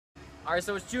Alright,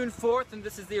 so it's June 4th and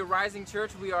this is the Arising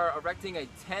Church. We are erecting a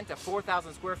tent, a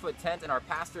 4,000 square foot tent in our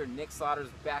pastor Nick Slaughter's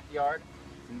backyard.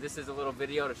 And this is a little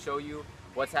video to show you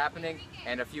what's happening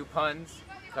and a few puns,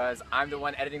 because I'm the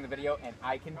one editing the video and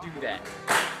I can do that.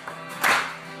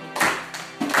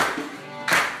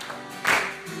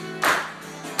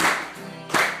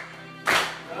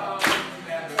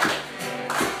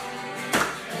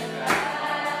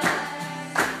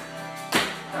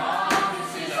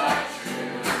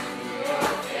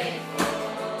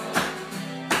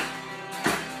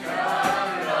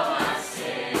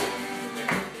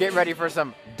 Get ready for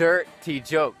some dirty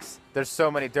jokes. There's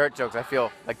so many dirt jokes, I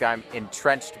feel like I'm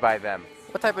entrenched by them.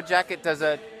 What type of jacket does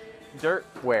a dirt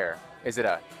wear? Is it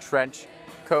a trench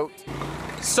coat?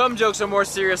 Some jokes are more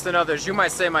serious than others. You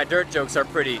might say my dirt jokes are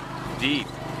pretty deep.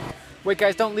 Wait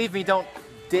guys, don't leave me, don't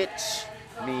ditch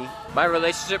me. My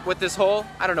relationship with this hole,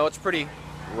 I don't know, it's pretty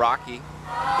rocky.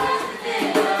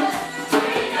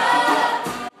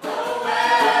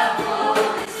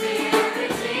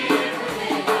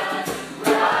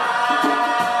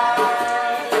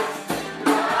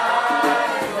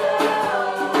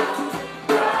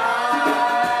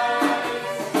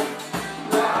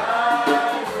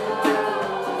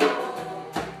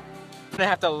 I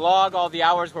have to log all the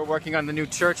hours we're working on the new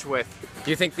church with.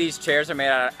 Do you think these chairs are made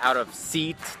out of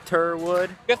cedar wood?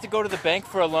 We have to go to the bank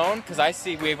for a loan because I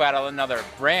see we've got another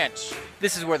branch.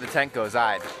 This is where the tent goes.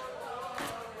 I'd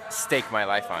stake my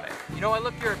life on it. You know, I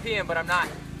look European, but I'm not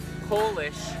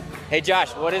Polish. Hey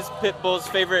Josh, what is Pitbull's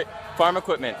favorite farm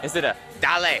equipment? Is it a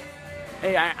Dale?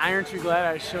 Hey, aren't you glad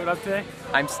I showed up today?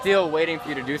 I'm still waiting for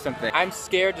you to do something. I'm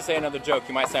scared to say another joke.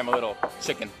 You might say I'm a little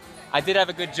chicken. I did have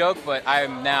a good joke, but I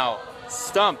am now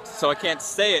stumped, so I can't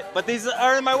say it. But these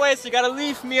are in my way, so you gotta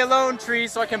leave me alone, tree,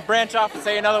 so I can branch off and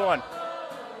say another one.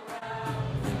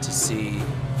 And to see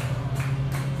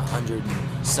 100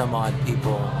 and some odd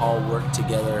people all work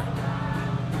together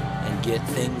and get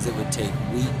things that would take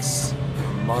weeks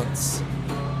or months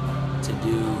to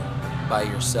do by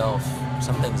yourself,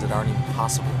 some things that aren't even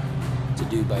possible to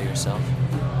do by yourself,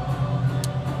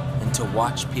 and to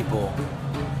watch people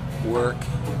work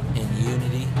in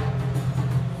unity,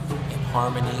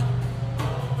 harmony,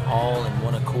 all in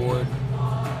one accord,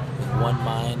 with one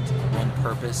mind, one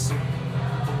purpose. I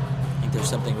think there's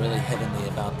something really heavenly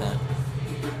about that.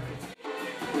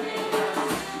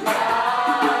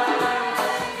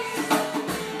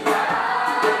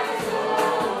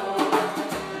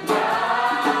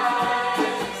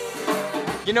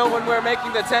 You know, when we're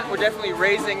making the tent, we're definitely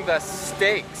raising the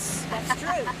stakes. That's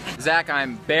true. Zach,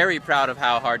 I'm very proud of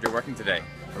how hard you're working today.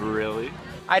 Really?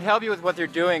 I'd help you with what you're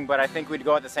doing, but I think we'd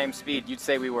go at the same speed. You'd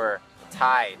say we were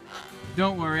tied.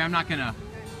 Don't worry, I'm not gonna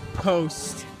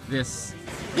post this.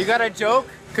 You got a joke?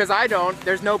 Because I don't.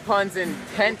 There's no puns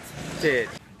intended.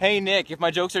 Hey Nick, if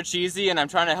my jokes are cheesy and I'm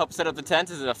trying to help set up the tent,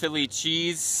 is it a Philly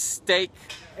cheese steak?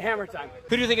 Hammer time.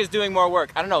 Who do you think is doing more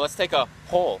work? I don't know, let's take a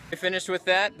poll. You finished with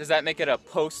that? Does that make it a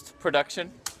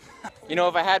post-production? You know,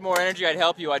 if I had more energy, I'd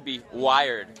help you. I'd be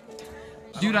wired.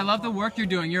 Dude, I love the work you're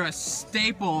doing. You're a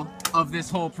staple of this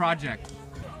whole project.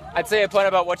 I'd say a pun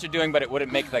about what you're doing, but it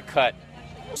wouldn't make the cut.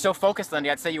 So focused,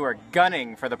 Lindy, I'd say you were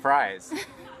gunning for the prize.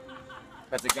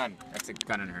 That's a gun. That's a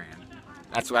gun in her hand.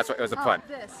 That's what it was a pun.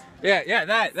 This. Yeah,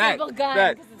 that. Staple gun,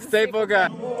 That. 'cause it's a Staple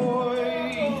gun.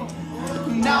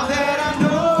 Now that I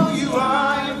know you,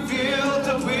 I am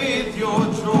filled with your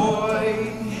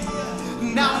joy.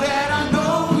 Now that I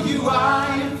know you, I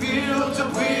am filled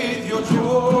with your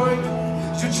joy.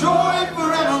 Your joy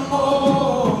forevermore.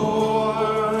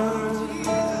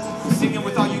 Singing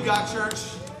with all you got,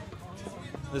 church.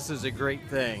 This is a great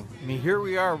thing. I mean, here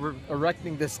we are, we're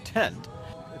erecting this tent.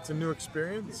 It's a new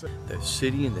experience. The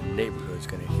city and the neighborhood is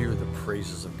going to hear the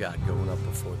praises of God going up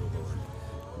before the Lord.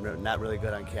 I'm not really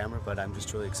good on camera, but I'm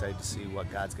just really excited to see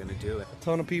what God's going to do. A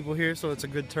ton of people here, so it's a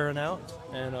good turnout.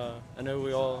 And I know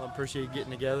we all appreciate getting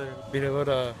together, being able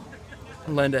to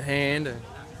lend a hand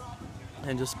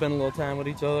and just spend a little time with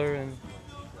each other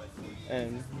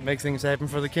and make things happen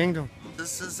for the kingdom.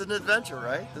 This is an adventure,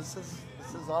 right? This is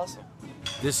awesome.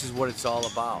 This is what it's all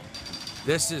about.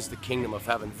 This is the kingdom of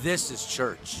heaven. This is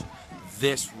church.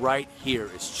 This right here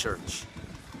is church.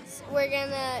 We're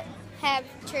gonna have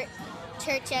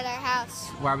church at our house.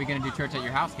 Why are we going to do church at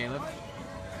your house, Caleb?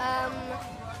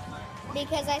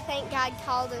 Because I think God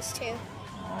called us to.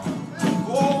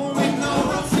 Oh, we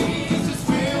know Jesus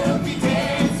will be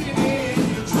dancing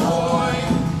in your joy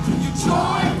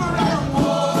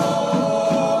forevermore.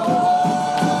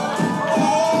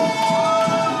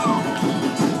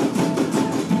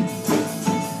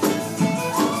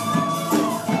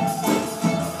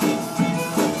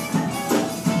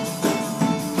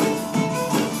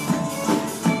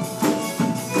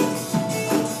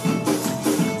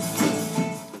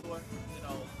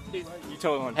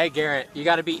 totally want. Hey Garrett, you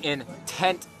gotta be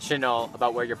intentional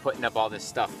about where you're putting up all this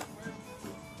stuff.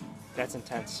 That's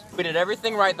intense. We did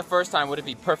everything right the first time. Would it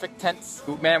be perfect tense?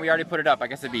 Ooh, man, we already put it up. I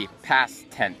guess it'd be past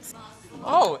tense.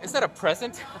 Oh, is that a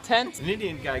present tense? An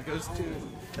Indian guy goes to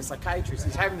a psychiatrist.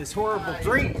 He's having this horrible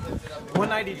dream. One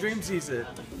night he dreams he's a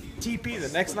teepee. The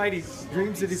next night he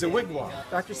dreams that he's a wigwam.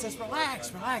 Doctor says,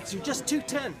 relax, relax. You're just too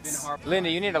tense. Linda,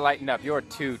 you need to lighten up. You're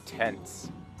too tense.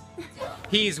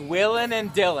 He's willin'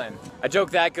 and dillin'. A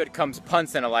joke that good comes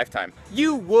once in a lifetime.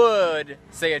 You would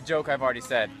say a joke I've already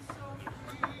said.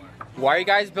 Why are you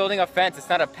guys building a fence? It's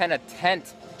not a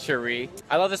penitentiary.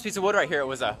 I love this piece of wood right here. It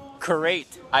was a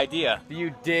great idea. Do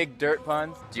you dig dirt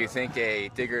puns? Do you think a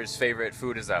digger's favorite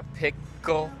food is a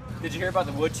pickle? Did you hear about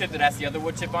the wood chip that asked the other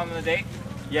wood chip on the date?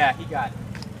 Yeah, he got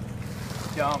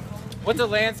dumped. What's a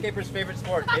landscaper's favorite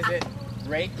sport? Is it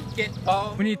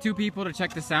racquetball? We need two people to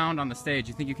check the sound on the stage.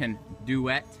 You think you can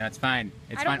duet? That's fine.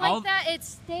 It's fine. I don't like that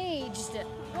it's staged.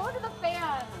 Go to the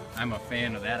fan. I'm a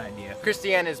fan of that idea.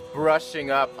 Christiane is brushing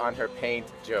up on her paint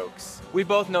jokes. We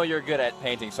both know you're good at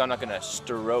painting, so I'm not gonna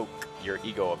stroke your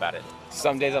ego about it.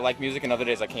 Some days I like music and other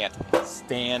days I can't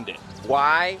stand it.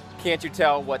 Why can't you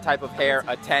tell what type of hair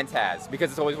a tent has? Because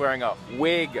it's always wearing a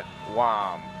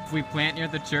wigwam. If we plant near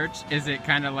the church, is it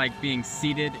kind of like being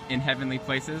seated in heavenly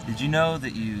places? Did you know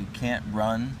that you can't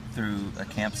run through a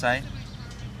campsite?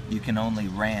 You can only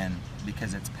ran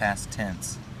because it's past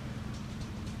tense.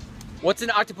 What's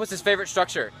an octopus's favorite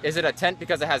structure? Is it a tent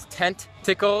because it has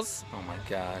tentacles? Oh my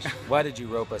gosh. Why did you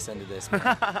rope us into this,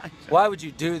 man? Why would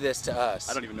you do this to us?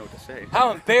 I don't even know what to say. How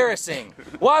embarrassing.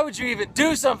 Why would you even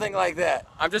do something like that?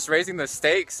 I'm just raising the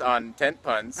stakes on tent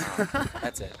puns.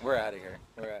 That's it. We're out of here.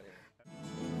 We're out of here.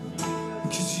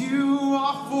 'Cause you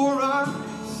are for us.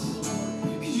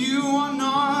 You are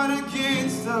not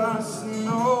against us.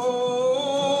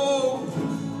 No.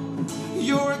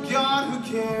 You're a God who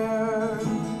cares.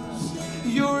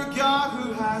 You're a God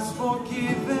who has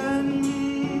forgiven.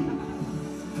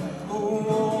 Oh,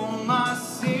 all my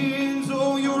sins,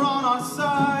 oh, you're on our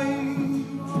side.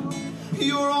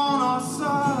 You're on our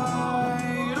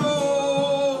side,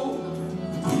 oh.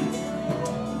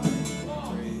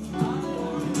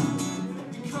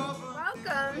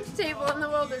 Welcome to Table in the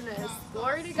Wilderness.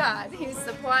 Glory to God, He's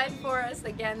supplied for us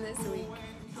again this week.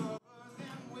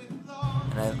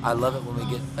 And I love it when we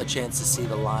get a chance to see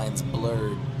the lines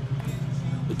blurred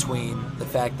between the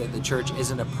fact that the church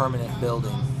isn't a permanent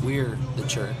building. We're the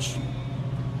church.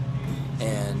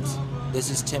 And this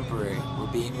is temporary. We're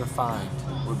being refined.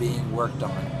 We're being worked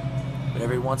on. But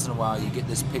every once in a while you get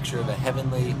this picture of a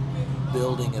heavenly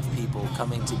building of people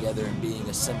coming together and being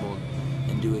assembled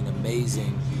and doing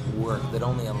amazing work that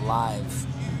only a live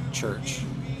church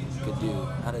could do.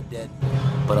 Not a dead,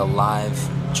 but a live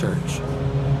church.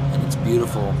 And it's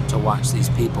beautiful to watch these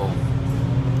people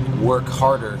work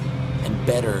harder and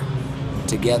better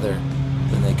together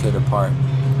than they could apart.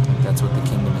 That's what the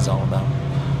kingdom is all about.